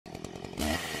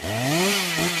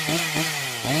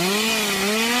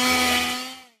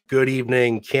Good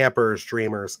evening, campers,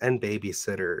 dreamers, and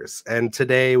babysitters. And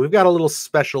today we've got a little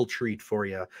special treat for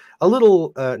you. A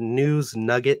little news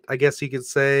nugget, I guess you could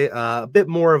say. A bit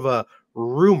more of a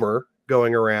rumor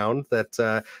going around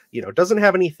that, doesn't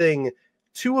have anything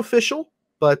too official,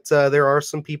 but there are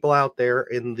some people out there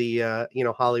in the,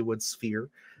 Hollywood sphere,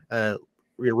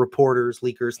 reporters,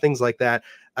 leakers, things like that,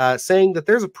 saying that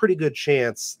there's a pretty good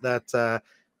chance that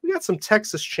we got some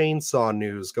Texas Chainsaw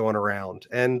news going around.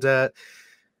 And,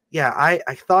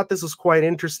 I thought this was quite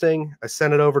interesting. I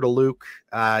sent it over to Luke.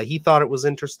 He thought it was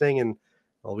interesting, and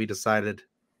we decided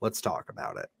let's talk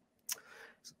about it.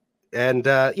 And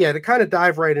to kind of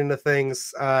dive right into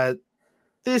things,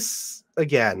 this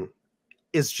again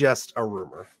is just a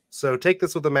rumor. So take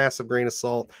this with a massive grain of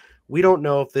salt. We don't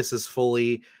know if this is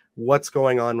fully what's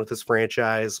going on with this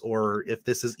franchise or if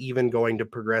this is even going to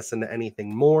progress into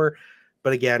anything more.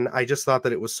 But again, I just thought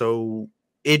that it was so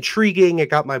intriguing. It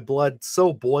got my blood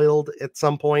so boiled at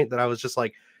some point that I was just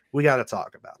like, we got to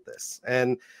talk about this.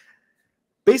 And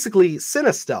basically,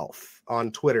 Cinestealth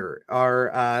on Twitter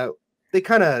they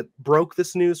kind of broke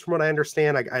this news from what I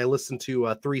understand. I listened to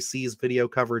 3C's video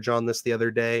coverage on this the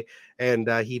other day, and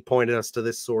he pointed us to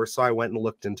this source. So I went and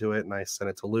looked into it, and I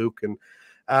sent it to Luke. And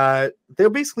they're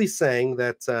basically saying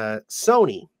that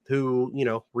Sony, who,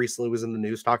 recently was in the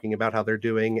news talking about how they're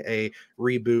doing a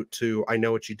reboot to I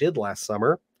Know What You Did Last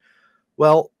Summer.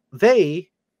 Well,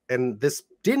 and this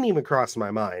didn't even cross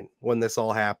my mind when this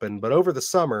all happened, but over the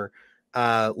summer,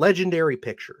 Legendary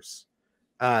Pictures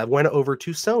went over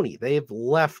to Sony. They've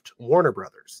left Warner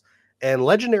Brothers, and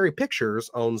Legendary Pictures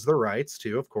owns the rights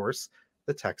to, of course,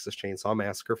 the Texas Chainsaw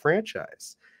Massacre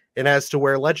franchise. And as to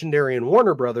where Legendary and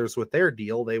Warner Brothers with their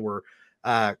deal, they were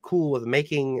cool with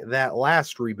making that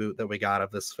last reboot that we got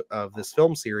of this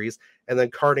film series and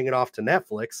then carting it off to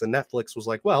Netflix. And Netflix was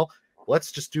like, well,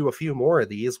 let's just do a few more of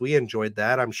these. We enjoyed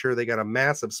that. I'm sure they got a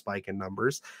massive spike in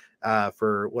numbers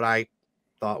for what I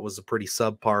thought was a pretty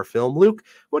subpar film. Luke,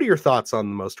 what are your thoughts on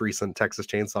the most recent Texas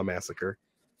Chainsaw Massacre?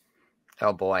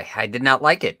 Oh boy, I did not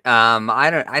like it.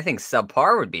 I think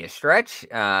subpar would be a stretch.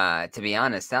 To be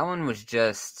honest, that one was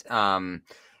just,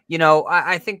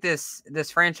 I think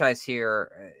this franchise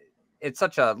here, it's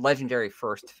such a legendary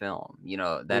first film.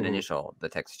 That initial, the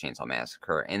Texas Chainsaw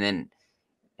Massacre, and then,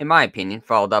 in my opinion,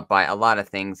 followed up by a lot of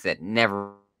things that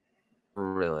never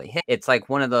really hit. It's like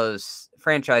one of those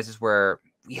franchises where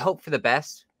we hope for the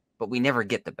best, but we never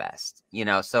get the best.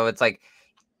 So it's like,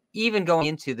 even going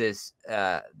into this,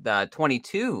 the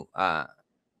 22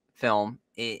 film,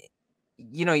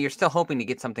 you're still hoping to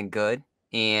get something good.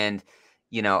 And,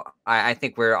 I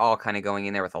think we're all kind of going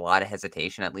in there with a lot of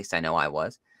hesitation. At least I know I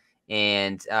was.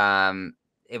 And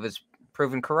it was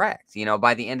proven correct.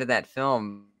 By the end of that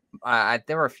film,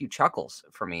 there were a few chuckles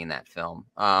for me in that film.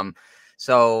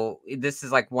 So this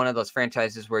is like one of those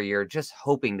franchises where you're just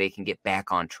hoping they can get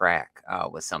back on track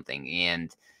with something.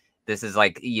 And this is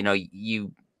like,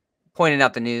 you pointed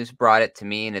out the news, brought it to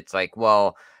me, and it's like,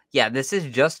 well, yeah, this is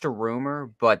just a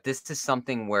rumor, but this is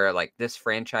something where like this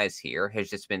franchise here has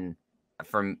just been,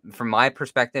 from my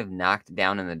perspective, knocked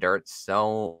down in the dirt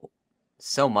so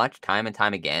much time and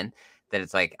time again that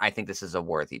it's like, I think this is a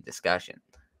worthy discussion.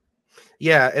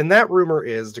 Yeah, and that rumor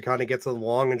is, to kind of get to the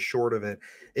long and short of it,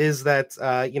 is that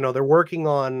they're working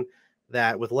on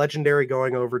that with Legendary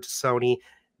going over to Sony.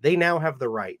 They now have the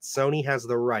rights. Sony has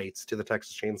the rights to the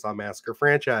Texas Chainsaw Massacre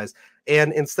franchise.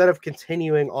 And instead of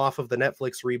continuing off of the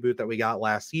Netflix reboot that we got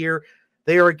last year,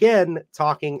 they are again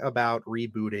talking about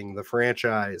rebooting the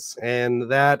franchise.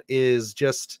 And that is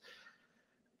just,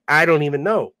 I don't even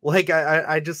know. Like,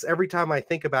 I just, every time I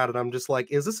think about it, I'm just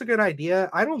like, is this a good idea?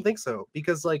 I don't think so.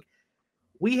 Because, like,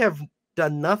 we have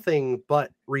done nothing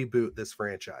but reboot this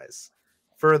franchise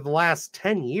for the last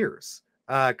 10 years.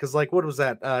 Because, like, what was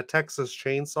that? Texas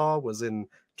Chainsaw was in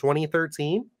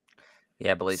 2013.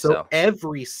 Yeah, I believe so.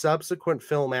 Every subsequent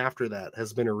film after that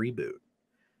has been a reboot.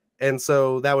 And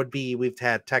so that would be, we've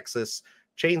had Texas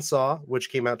Chainsaw,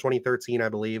 which came out 2013, I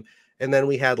believe. And then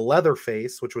we had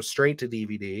Leatherface, which was straight to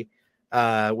DVD,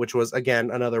 which was,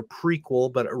 again, another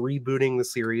prequel, but rebooting the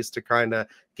series to kind of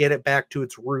get it back to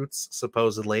its roots,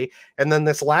 supposedly. And then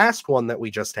this last one that we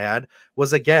just had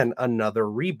was, again, another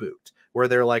reboot, where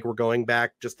they're like, we're going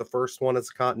back, just the first one as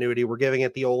a continuity. We're giving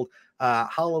it the old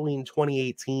Halloween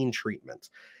 2018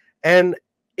 treatment. And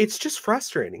it's just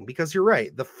frustrating because you're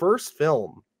right. The first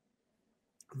film,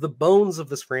 the bones of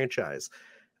this franchise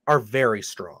are very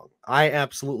strong. I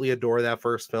absolutely adore that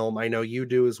first film. I know you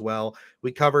do as well.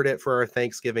 We covered it for our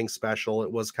Thanksgiving special.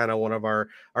 It was kind of one of our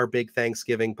big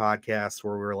Thanksgiving podcasts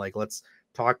where we were like, let's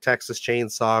talk Texas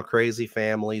Chainsaw, Crazy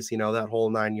Families, that whole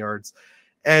 9 yards.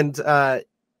 And,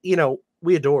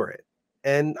 we adore it.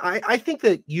 And I think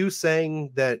that you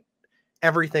saying that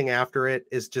everything after it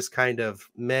is just kind of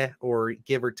meh or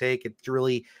give or take, it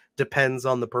really depends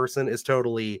on the person, is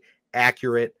totally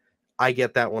accurate. I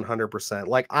get that 100%.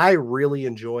 Like, I really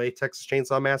enjoy Texas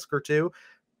Chainsaw Massacre 2,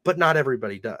 but not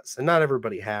everybody does, and not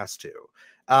everybody has to.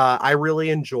 I really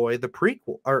enjoy the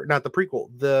prequel, or not the prequel,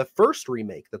 the first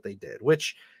remake that they did,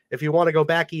 which, if you want to go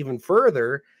back even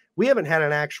further, we haven't had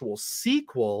an actual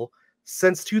sequel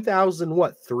since 2000,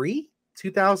 what, 3?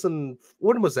 2000,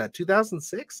 when was that?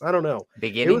 2006? I don't know. It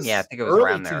Beginning, yeah, I was think it was early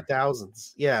around there.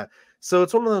 2000s. Yeah. So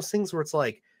it's one of those things where it's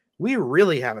like, we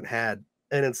really haven't had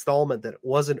an installment that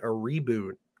wasn't a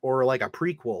reboot or like a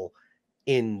prequel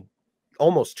in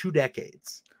almost 2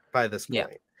 decades by this Yeah.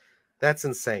 point. That's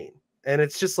insane. And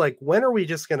it's just like, when are we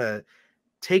just gonna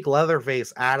take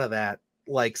Leatherface out of that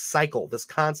like cycle, this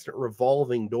constant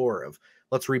revolving door of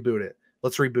let's reboot it,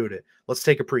 let's reboot it, let's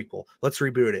take a prequel, let's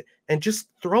reboot it, and just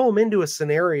throw him into a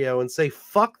scenario and say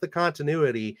fuck the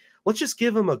continuity. Let's just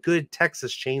give him a good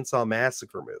Texas Chainsaw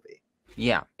Massacre movie.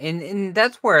 Yeah, and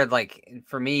that's where, like,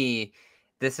 for me,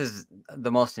 this is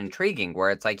the most intriguing.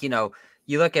 Where it's like,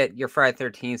 you look at your Friday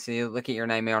 13th, so you look at your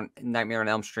Nightmare on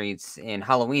Elm Streets and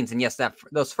Halloween's, and yes,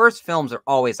 those first films are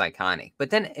always iconic. But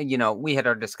then, we had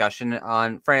our discussion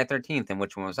on Friday 13th and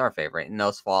which one was our favorite, and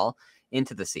those fall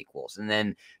into the sequels. And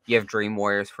then you have Dream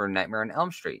Warriors for Nightmare on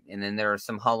Elm Street, and then there are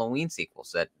some Halloween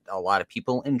sequels that a lot of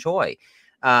people enjoy.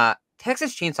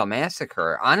 Texas Chainsaw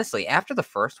Massacre, honestly, after the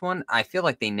first one, I feel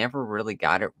like they never really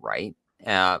got it right,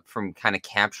 from kind of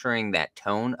capturing that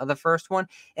tone of the first one.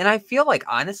 And I feel like,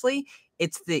 honestly,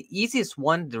 it's the easiest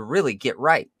one to really get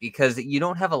right because you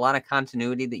don't have a lot of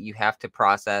continuity that you have to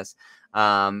process,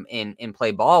 and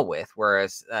play ball with.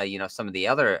 Whereas, some of the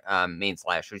other main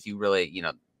slashers, you really,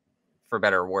 for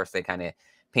better or worse, they kind of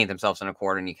paint themselves in a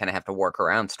corner and you kind of have to work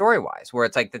around story wise. Where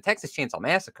it's like the Texas Chainsaw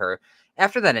Massacre,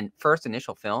 after that first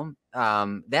initial film,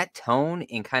 that tone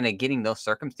and kind of getting those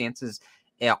circumstances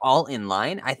all in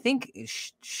line, I think it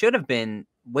should have been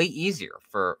way easier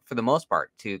for the most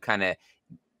part to kind of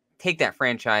take that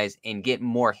franchise and get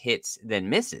more hits than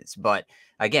misses. But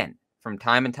again, from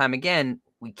time and time again,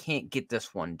 we can't get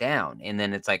this one down. And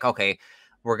then it's like, okay,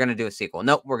 we're going to do a sequel.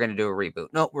 Nope, we're going to do a reboot.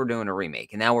 Nope, we're doing a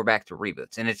remake. And now we're back to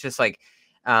reboots. And it's just like,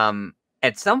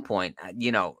 at some point,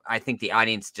 I think the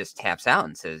audience just taps out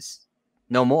and says,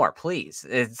 no more, please.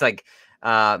 It's like,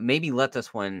 maybe let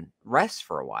this one rest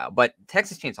for a while. But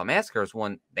Texas Chainsaw Massacre is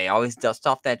one, they always dust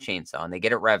off that chainsaw and they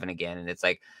get it revving again. And it's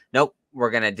like, nope, we're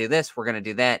going to do this, we're going to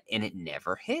do that. And it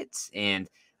never hits. And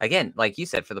again, like you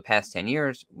said, for the past 10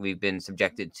 years, we've been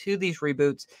subjected to these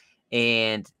reboots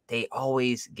and they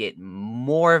always get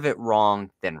more of it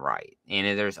wrong than right.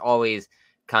 And there's always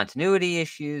continuity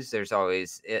issues. There's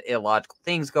always illogical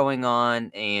things going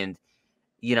on. And,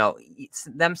 it's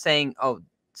them saying, oh,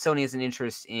 Sony has an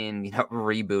interest in,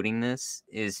 rebooting this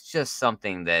is just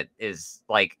something that is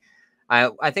like,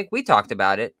 I think we talked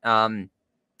about it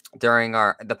during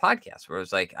the podcast where it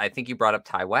was like, I think you brought up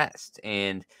Ty West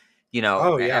and,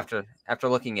 Oh yeah. after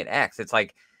looking at X, it's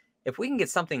like, if we can get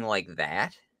something like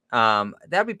that,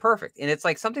 that'd be perfect. And it's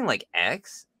like something like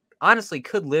X honestly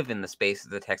could live in the space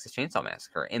of the Texas Chainsaw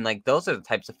Massacre. And like, those are the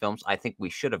types of films I think we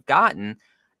should have gotten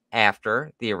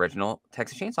after the original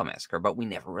Texas Chainsaw Massacre, but we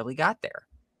never really got there.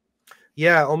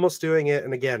 Yeah, almost doing it.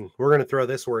 And again, we're going to throw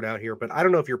this word out here, but I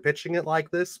don't know if you're pitching it like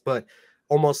this, but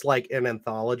almost like an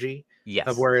anthology of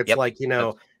Yes. where it's Yep. like,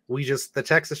 the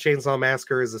Texas Chainsaw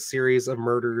Massacre is a series of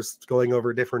murders going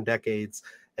over different decades.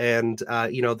 And,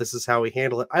 this is how we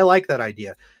handle it. I like that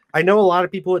idea. I know a lot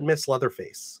of people would miss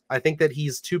Leatherface. I think that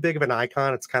he's too big of an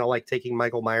icon. It's kind of like taking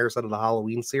Michael Myers out of the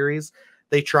Halloween series.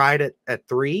 They tried it at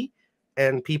 3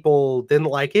 and people didn't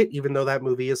like it, even though that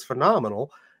movie is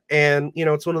phenomenal. And,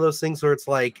 it's one of those things where it's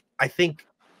like, I think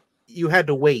you had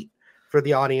to wait for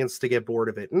the audience to get bored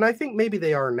of it. And I think maybe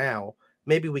they are now.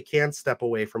 Maybe we can step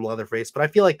away from Leatherface, but I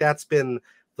feel like that's been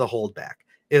the holdback,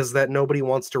 is that nobody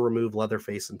wants to remove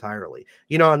Leatherface entirely.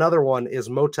 Another one is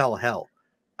Motel Hell.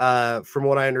 From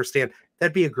what I understand,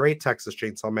 that'd be a great Texas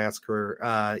Chainsaw Massacre,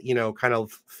 kind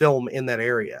of film in that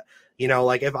area.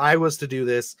 Like if I was to do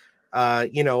this,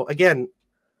 again,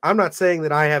 I'm not saying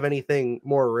that I have anything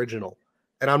more original.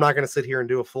 And I'm not going to sit here and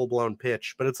do a full-blown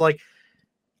pitch, but it's like,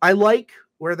 I like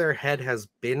where their head has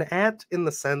been at, in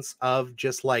the sense of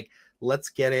just like, let's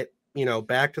get it,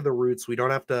 back to the roots. We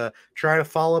don't have to try to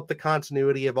follow up the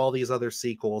continuity of all these other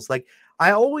sequels. Like,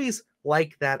 I always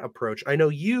like that approach. I know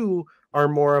you are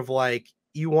more of like,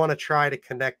 you want to try to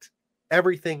connect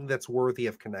everything that's worthy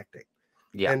of connecting.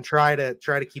 Yeah. And try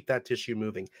to keep that tissue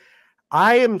moving.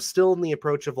 I am still in the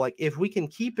approach of like, if we can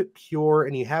keep it pure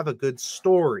and you have a good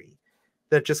story,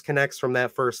 that just connects from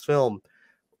that first film,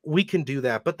 we can do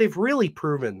that. But they've really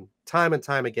proven time and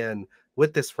time again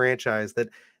with this franchise that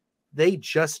they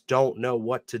just don't know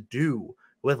what to do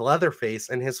with Leatherface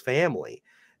and his family.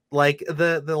 Like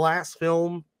the last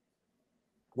film,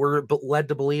 we're led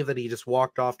to believe that he just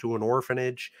walked off to an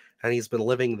orphanage and he's been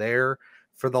living there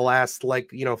for the last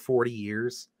 40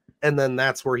 years, and then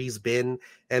that's where he's been,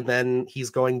 and then he's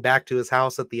going back to his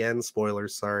house at the end.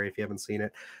 Spoilers, sorry if you haven't seen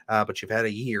it, but you've had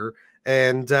a year.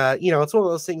 And it's one of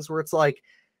those things where it's like,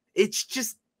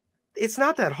 it's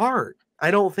not that hard. I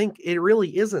don't think it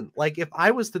really isn't. Like, if I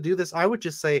was to do this, I would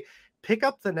just say pick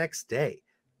up the next day,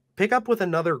 pick up with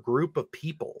another group of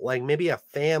people, like maybe a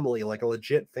family, like a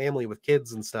legit family with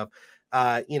kids and stuff.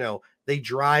 They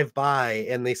drive by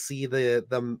and they see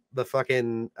the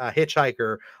fucking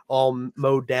hitchhiker all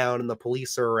mowed down and the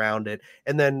police are around it,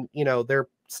 and then they're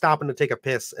stopping to take a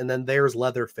piss, and then there's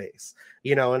Leatherface,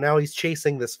 and now he's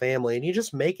chasing this family, and you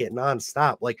just make it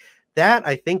nonstop. Like, that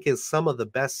I think is some of the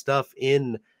best stuff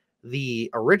in the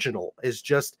original, is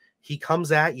just he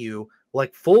comes at you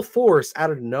like full force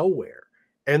out of nowhere,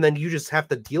 and then you just have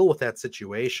to deal with that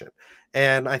situation.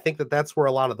 And I think that that's where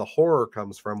a lot of the horror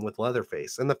comes from with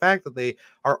Leatherface, and the fact that they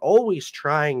are always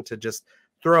trying to just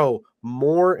throw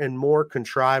more and more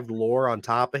contrived lore on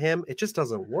top of him. It just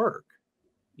doesn't work.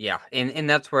 Yeah, and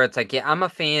that's where it's like, yeah, I'm a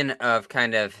fan of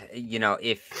kind of,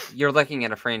 if you're looking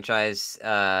at a franchise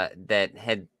that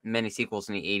had many sequels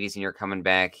in the 80s and you're coming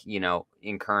back,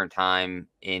 in current time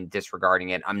and disregarding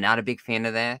it, I'm not a big fan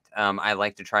of that. I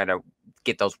like to try to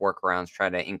get those workarounds, try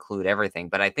to include everything.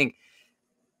 But I think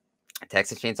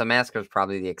Texas Chainsaw Massacre is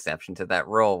probably the exception to that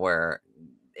rule, where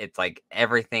it's like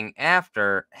everything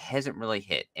after hasn't really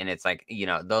hit. And it's like,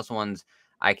 those ones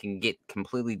I can get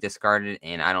completely discarded,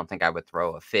 and I don't think I would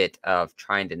throw a fit of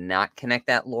trying to not connect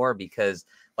that lore, because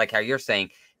like how you're saying,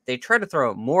 they try to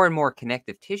throw more and more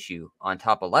connective tissue on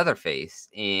top of Leatherface,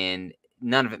 and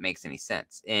none of it makes any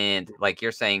sense. And like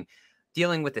you're saying,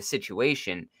 dealing with the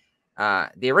situation,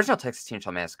 the original Texas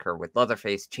Chainsaw Massacre with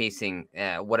Leatherface chasing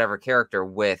whatever character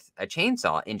with a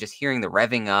chainsaw, and just hearing the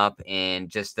revving up and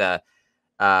just the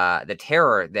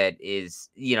terror that is,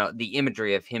 the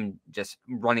imagery of him just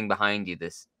running behind you,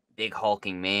 this big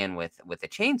hulking man with a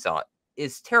chainsaw,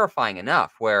 is terrifying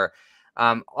enough, where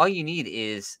all you need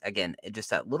is, again,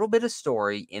 just that little bit of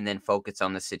story, and then focus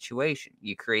on the situation.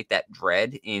 You create that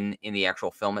dread in the actual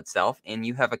film itself, and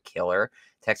you have a killer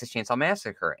Texas Chainsaw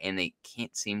Massacre, and they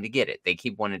can't seem to get it. They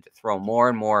keep wanting to throw more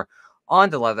and more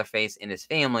onto Leatherface and his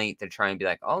family to try and be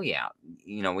like, oh yeah,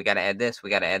 we got to add this, we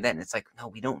got to add that. And it's like, no,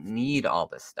 we don't need all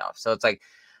this stuff. So it's like,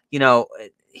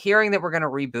 hearing that we're going to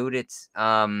reboot it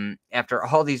after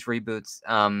all these reboots,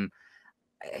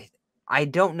 I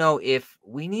don't know if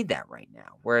we need that right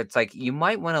now, where it's like, you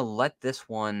might want to let this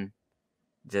one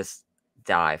just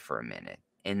die for a minute,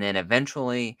 and then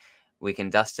eventually we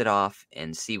can dust it off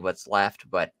and see what's left.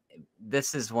 But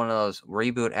this is one of those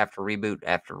reboot after reboot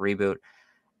after reboot.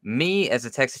 Me, as a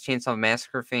Texas Chainsaw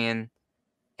Massacre fan,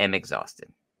 am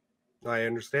exhausted. I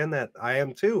understand that. I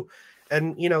am too.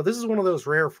 And, this is one of those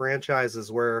rare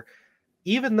franchises where,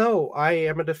 even though I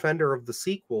am a defender of the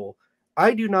sequel,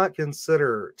 I do not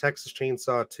consider Texas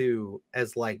Chainsaw 2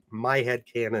 as like my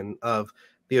headcanon of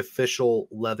the official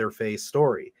Leatherface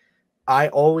story. I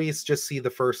always just see the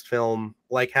first film,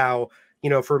 like how,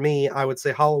 for me, I would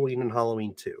say Halloween and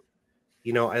Halloween 2.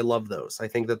 I love those. I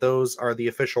think that those are the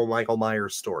official Michael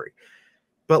Myers story.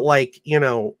 But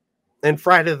in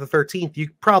Friday the 13th, you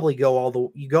probably go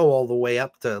all the way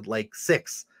up to like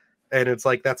 6, and it's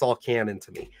like that's all canon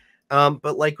to me.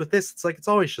 But like with this, it's like it's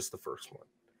always just the first one.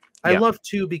 I love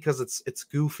 2 because it's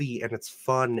goofy and it's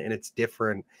fun and it's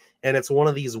different, and it's one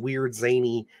of these weird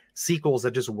zany sequels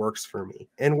that just works for me.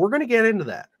 And we're gonna get into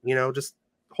that. Just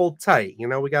hold tight.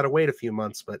 We got to wait a few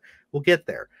months, but we'll get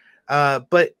there.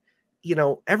 But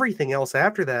everything else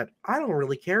after that, I don't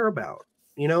really care about.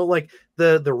 Like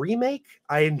the remake,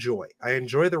 I enjoy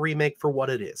the remake for what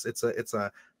it is. It's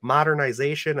a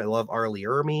modernization. I love Arlie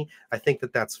Ermy. I think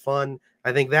that that's fun.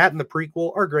 I think that and the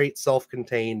prequel are great,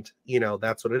 self-contained.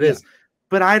 That's what it is.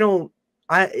 But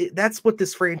that's what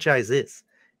this franchise is.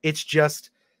 It's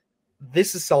just,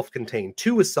 this is self-contained.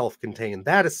 2 is self-contained.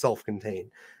 That is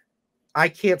self-contained. I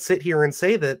can't sit here and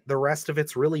say that the rest of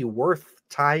it's really worth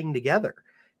tying together,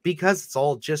 because it's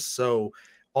all just so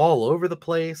all over the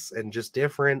place and just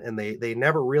different, and they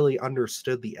never really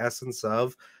understood the essence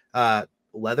of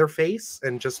Leatherface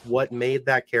and just what made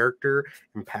that character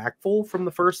impactful from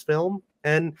the first film.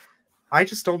 And I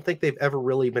just don't think they've ever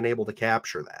really been able to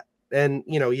capture that. And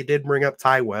you did bring up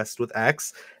Ty West with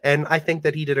X, and I think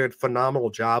that he did a phenomenal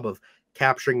job of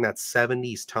capturing that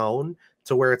 70s tone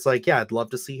to where it's like, yeah, I'd love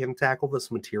to see him tackle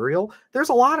this material. There's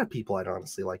a lot of people I'd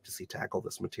honestly like to see tackle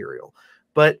this material.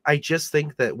 But I just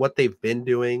think that what they've been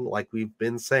doing, like we've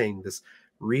been saying, this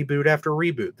reboot after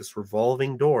reboot, this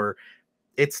revolving door,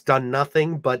 it's done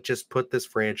nothing but just put this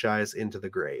franchise into the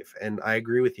grave. And I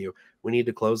agree with you. We need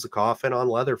to close the coffin on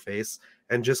Leatherface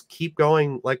and just keep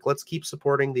going. Like, let's keep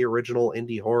supporting the original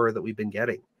indie horror that we've been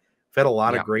getting. We've had a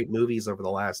lot of great movies over the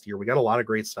last year. We got a lot of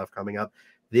great stuff coming up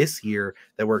this year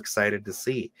that we're excited to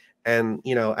see. And,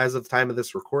 you know, as of the time of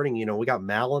this recording, you know, we got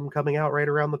Malum coming out right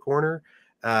around the corner.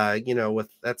 You know,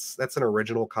 with that's an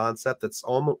original concept that's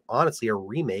almost honestly a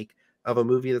remake of a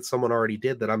movie that someone already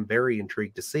did that I'm very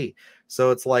intrigued to see. So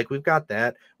it's like we've got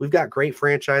that. We've got great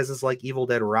franchises like Evil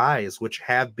Dead Rise, which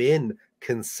have been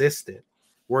consistent,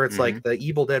 where it's like the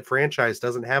Evil Dead franchise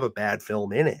doesn't have a bad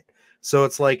film in it. So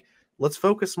it's like, let's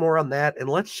focus more on that and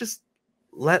let's just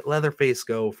let Leatherface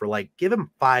go for like, give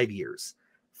him 5 years.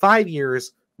 5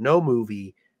 years, no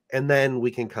movie, and then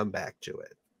we can come back to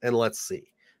it and let's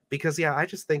see. Because yeah, I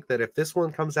just think that if this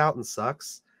one comes out and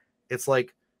sucks, it's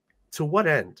like, to what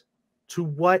end? To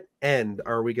what end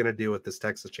are we going to do with this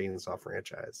Texas Chainsaw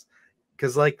franchise?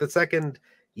 Because like the second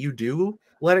you do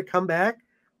let it come back,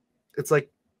 it's like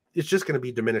it's just going to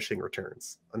be diminishing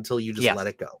returns until you just let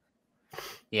it go.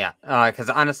 Yeah, because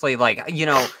honestly, like, you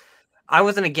know, I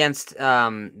wasn't against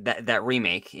that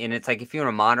remake, and it's like if you want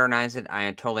to modernize it,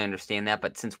 I totally understand that.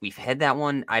 But since we've had that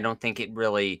one, I don't think it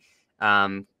really,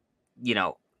 you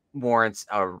know, warrants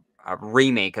a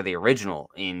remake of the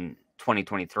original in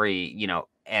 2023. You know,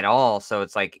 at all. So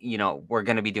it's like, you know, we're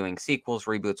going to be doing sequels,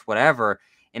 reboots, whatever.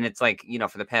 And it's like, you know,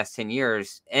 for the past 10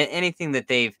 years, anything that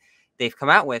they've come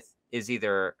out with is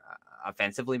either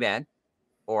offensively bad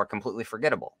or completely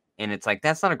forgettable. And it's like,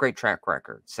 that's not a great track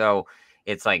record. So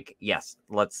it's like, yes,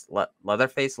 let's let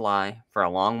Leatherface lie for a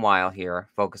long while here,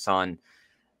 focus on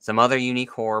some other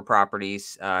unique horror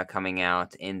properties coming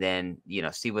out, and then, you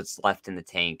know, see what's left in the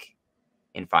tank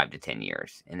in 5 to 10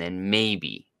 years. And then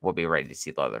maybe we'll be ready to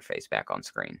see Leatherface back on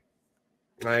screen.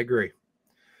 I agree.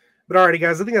 But alrighty,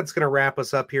 guys, I think that's going to wrap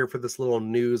us up here for this little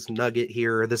news nugget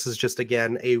here. This is just,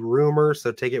 again, a rumor,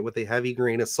 so take it with a heavy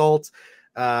grain of salt.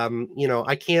 You know,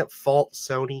 I can't fault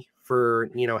Sony for,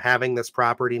 you know, having this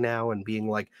property now and being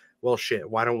like, well, shit,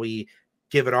 why don't we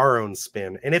give it our own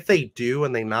spin? And if they do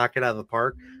and they knock it out of the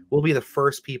park, we'll be the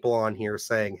first people on here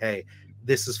saying, hey,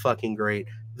 this is fucking great.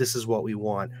 This is what we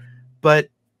want. But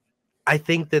I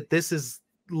think that this is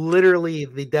literally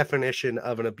the definition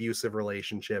of an abusive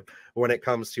relationship when it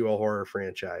comes to a horror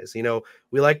franchise. You know,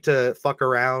 we like to fuck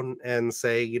around and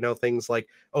say, you know, things like,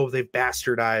 oh, they've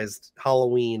bastardized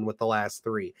Halloween with the last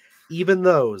 3. Even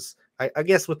those, I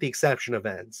guess with the exception of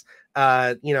Ends,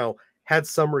 you know, had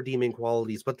some redeeming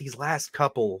qualities. But these last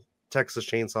couple Texas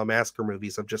Chainsaw Massacre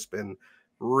movies have just been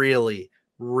really,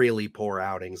 really poor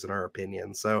outings in our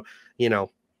opinion. So, you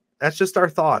know, that's just our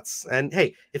thoughts. And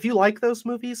hey, if you like those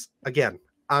movies, again,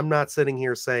 I'm not sitting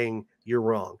here saying you're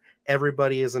wrong.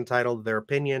 Everybody is entitled to their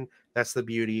opinion. That's the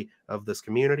beauty of this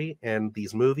community and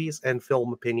these movies and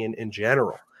film opinion in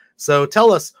general. So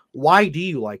tell us, why do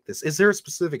you like this? Is there a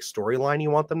specific storyline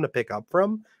you want them to pick up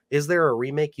from? Is there a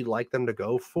remake you'd like them to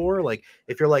go for? Like,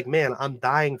 if you're like, man, I'm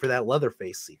dying for that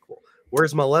Leatherface sequel.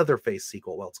 Where's my Leatherface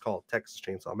sequel? Well, it's called Texas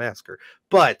Chainsaw Massacre.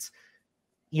 But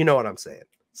you know what I'm saying.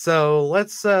 So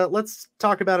let's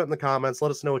talk about it in the comments.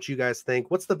 Let us know what you guys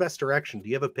think. What's the best direction? Do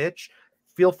you have a pitch?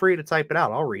 Feel free to type it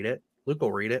out. I'll read it. Luke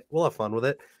will read it. We'll have fun with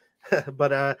it.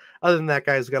 But other than that,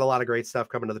 guys, we got a lot of great stuff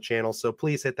coming to the channel. So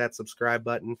please hit that subscribe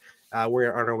button.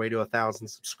 We're on our way to 1,000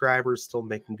 subscribers, still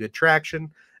making good traction.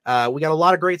 We got a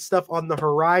lot of great stuff on the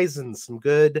horizon. Some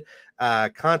good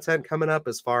content coming up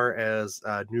as far as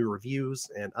new reviews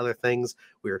and other things.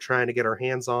 We are trying to get our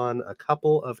hands on a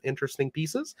couple of interesting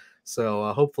pieces.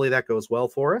 So hopefully that goes well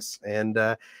for us. And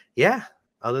yeah,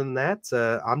 other than that,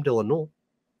 I'm Dylan Newell.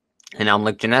 And I'm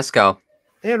Luke Janesco.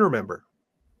 And remember,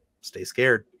 stay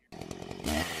scared.